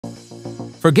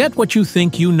Forget what you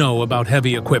think you know about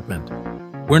heavy equipment.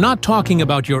 We're not talking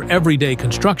about your everyday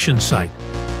construction site.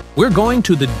 We're going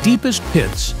to the deepest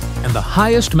pits and the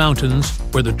highest mountains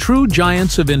where the true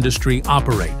giants of industry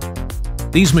operate.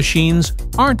 These machines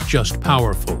aren't just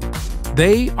powerful.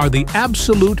 They are the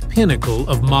absolute pinnacle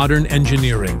of modern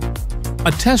engineering,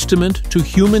 a testament to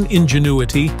human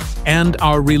ingenuity and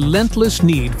our relentless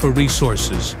need for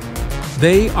resources.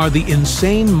 They are the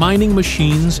insane mining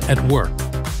machines at work.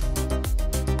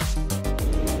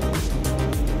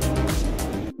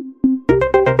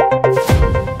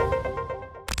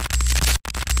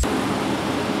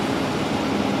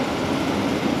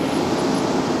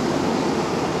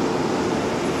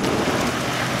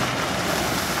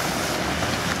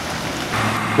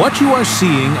 What you are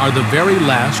seeing are the very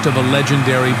last of a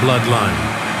legendary bloodline.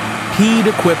 Peed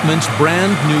Equipment's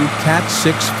brand new Cat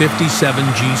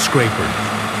 657G scraper.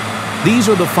 These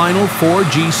are the final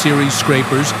 4G series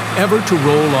scrapers ever to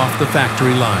roll off the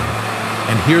factory line.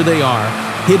 And here they are,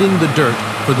 hitting the dirt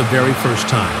for the very first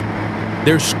time.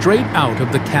 They're straight out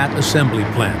of the Cat assembly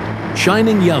plant,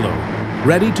 shining yellow,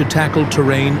 ready to tackle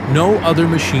terrain no other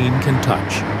machine can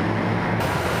touch.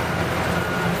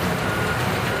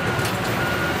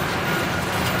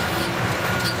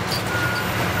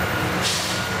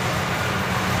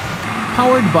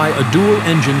 Powered by a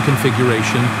dual-engine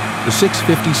configuration, the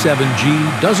 657G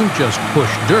doesn't just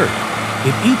push dirt,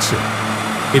 it eats it.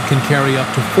 It can carry up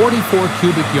to 44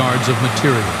 cubic yards of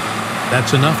material.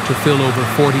 That's enough to fill over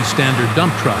 40 standard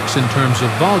dump trucks in terms of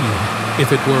volume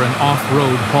if it were an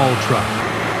off-road haul truck.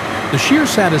 The sheer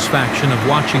satisfaction of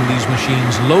watching these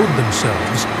machines load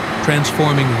themselves,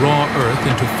 transforming raw earth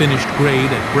into finished grade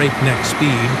at breakneck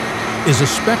speed, is a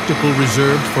spectacle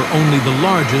reserved for only the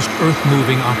largest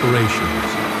earth-moving operations.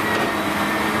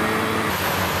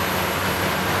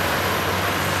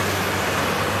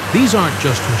 These aren't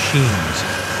just machines.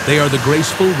 They are the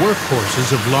graceful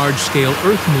workhorses of large-scale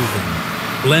earth-moving,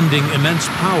 blending immense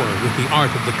power with the art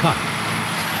of the cut.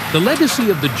 The legacy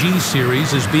of the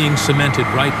G-Series is being cemented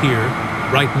right here,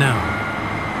 right now.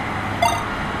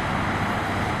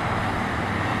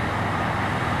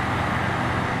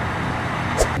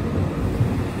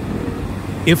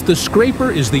 If the scraper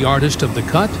is the artist of the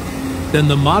cut, then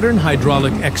the modern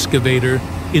hydraulic excavator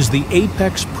is the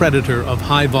apex predator of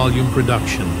high-volume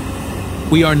production.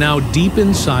 We are now deep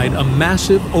inside a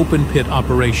massive open-pit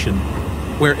operation,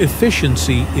 where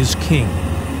efficiency is king.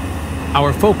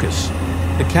 Our focus,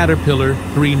 the Caterpillar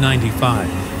 395.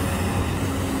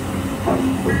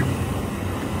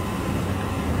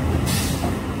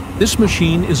 This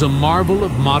machine is a marvel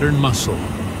of modern muscle.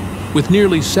 With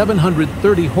nearly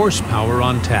 730 horsepower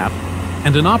on tap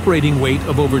and an operating weight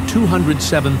of over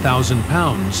 207,000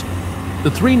 pounds, the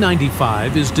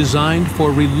 395 is designed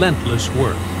for relentless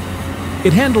work.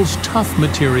 It handles tough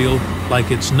material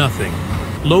like it's nothing,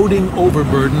 loading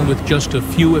overburden with just a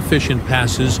few efficient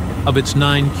passes of its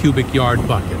 9 cubic yard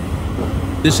bucket.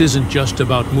 This isn't just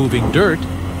about moving dirt,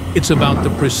 it's about the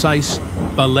precise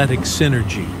balletic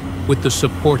synergy with the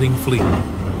supporting fleet.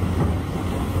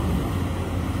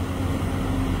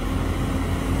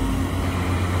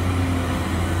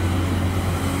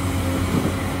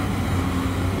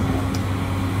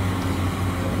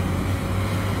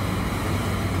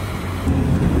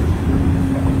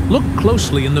 Look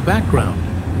closely in the background.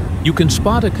 You can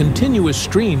spot a continuous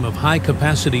stream of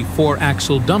high-capacity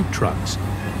 4-axle dump trucks,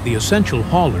 the essential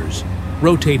haulers,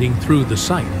 rotating through the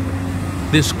site.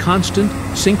 This constant,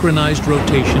 synchronized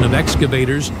rotation of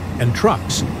excavators and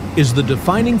trucks is the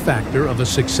defining factor of a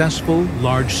successful,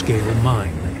 large-scale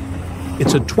mine.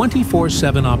 It's a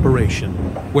 24/7 operation,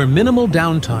 where minimal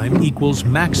downtime equals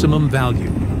maximum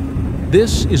value.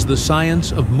 This is the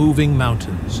science of moving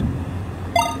mountains.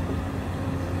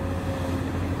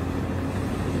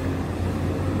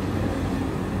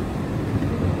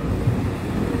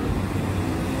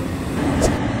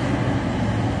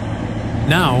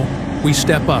 Now, we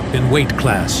step up in weight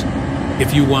class.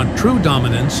 If you want true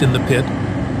dominance in the pit,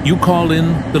 you call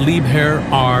in the Liebherr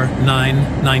R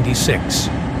 996.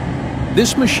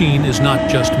 This machine is not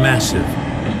just massive,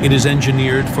 it is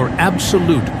engineered for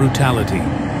absolute brutality,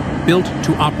 built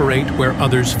to operate where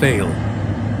others fail.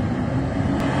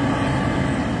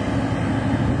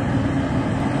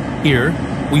 Here,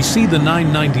 we see the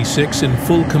 996 in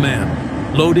full command,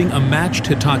 loading a matched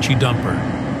Hitachi dumper.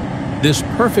 This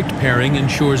perfect pairing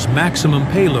ensures maximum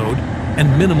payload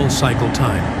and minimal cycle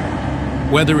time.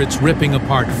 Whether it's ripping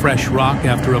apart fresh rock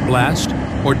after a blast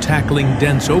or tackling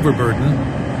dense overburden,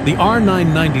 the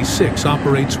R996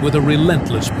 operates with a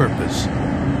relentless purpose.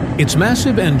 Its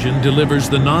massive engine delivers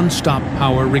the non-stop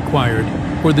power required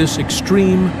for this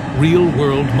extreme,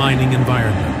 real-world mining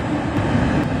environment.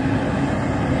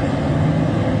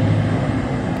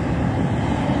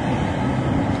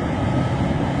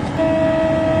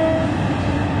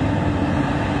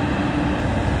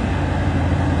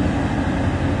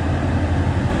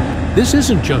 This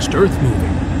isn't just Earth moving.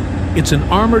 It's an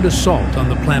armored assault on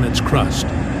the planet's crust.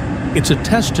 It's a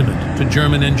testament to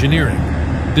German engineering,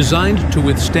 designed to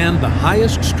withstand the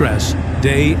highest stress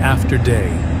day after day.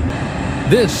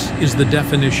 This is the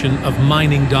definition of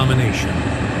mining domination.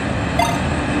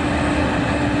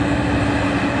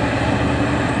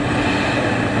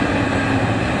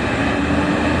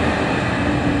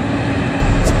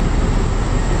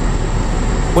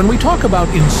 When we talk about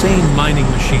insane mining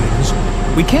machines,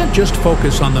 we can't just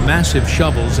focus on the massive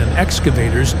shovels and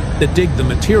excavators that dig the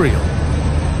material.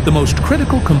 The most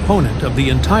critical component of the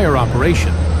entire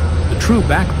operation, the true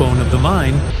backbone of the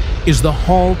mine, is the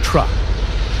haul truck.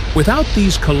 Without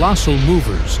these colossal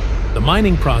movers, the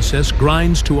mining process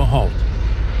grinds to a halt.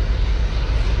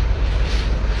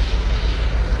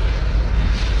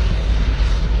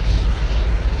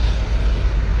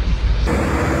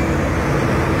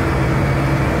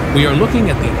 We are looking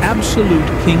at the absolute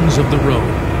kings of the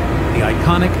road, the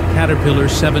iconic Caterpillar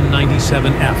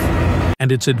 797F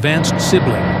and its advanced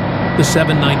sibling, the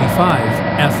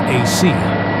 795 FAC.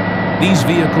 These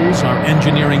vehicles are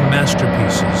engineering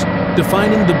masterpieces,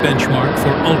 defining the benchmark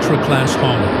for ultra-class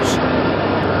haulers.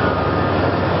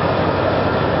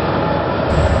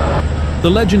 The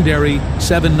legendary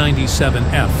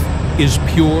 797F is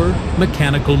pure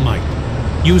mechanical might,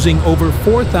 using over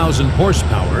 4,000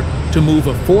 horsepower to move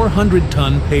a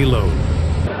 400-ton payload.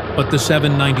 But the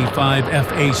 795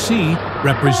 FAC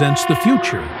represents the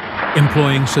future,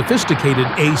 employing sophisticated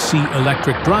AC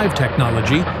electric drive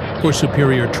technology for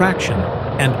superior traction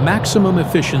and maximum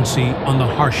efficiency on the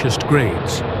harshest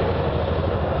grades.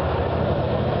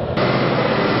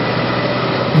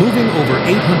 Moving over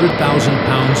 800,000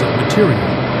 pounds of material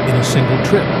in a single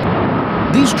trip.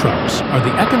 These trucks are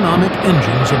the economic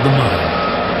engines of the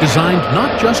mine, designed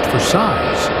not just for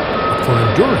size, but for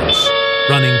endurance,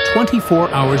 running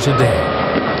 24 hours a day.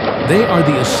 They are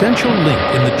the essential link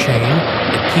in the chain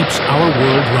that keeps our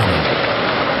world running.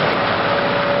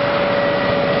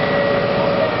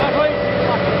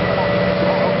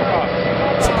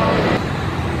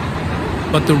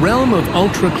 But the realm of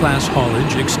ultra-class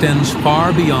haulage extends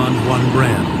far beyond one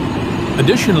brand.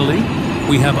 Additionally,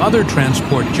 we have other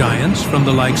transport giants from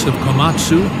the likes of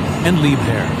Komatsu and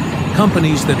Liebherr,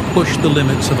 companies that push the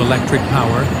limits of electric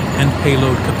power and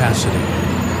payload capacity.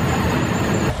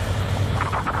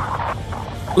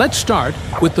 Let's start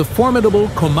with the formidable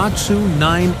Komatsu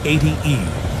 980E.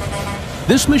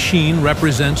 This machine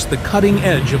represents the cutting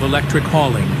edge of electric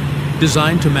hauling,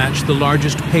 designed to match the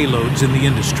largest payloads in the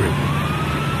industry.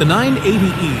 The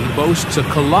 980E boasts a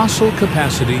colossal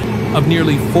capacity of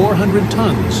nearly 400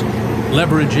 tons,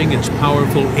 leveraging its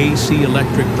powerful AC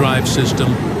electric drive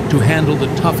system to handle the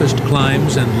toughest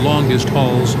climbs and longest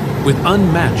hauls with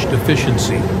unmatched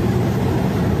efficiency.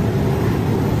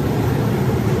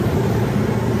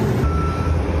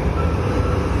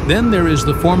 Then there is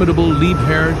the formidable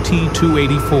Liebherr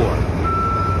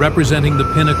T284. Representing the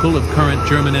pinnacle of current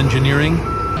German engineering,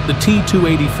 the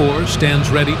T284 stands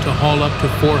ready to haul up to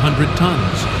 400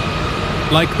 tons.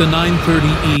 Like the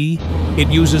 930E, it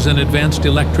uses an advanced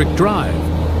electric drive,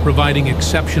 providing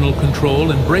exceptional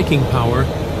control and braking power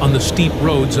on the steep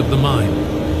roads of the mine.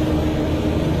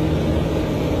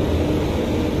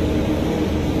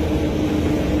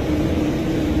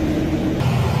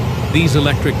 These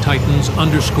electric titans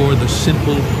underscore the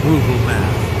simple, brutal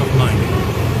math of mining.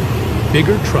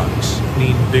 Bigger trucks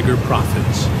mean bigger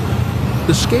profits.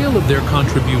 The scale of their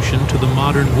contribution to the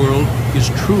modern world is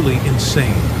truly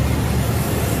insane.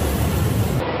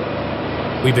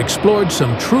 We've explored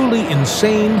some truly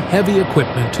insane heavy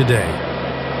equipment today.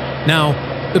 Now,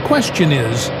 the question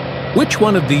is, which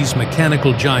one of these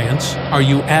mechanical giants are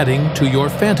you adding to your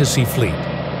fantasy fleet?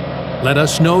 Let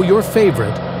us know your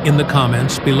favorite in the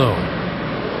comments below.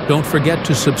 Don't forget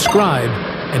to subscribe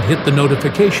and hit the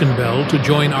notification bell to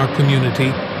join our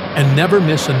community and never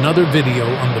miss another video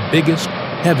on the biggest,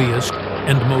 heaviest,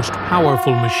 and most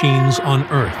powerful machines on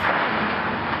Earth.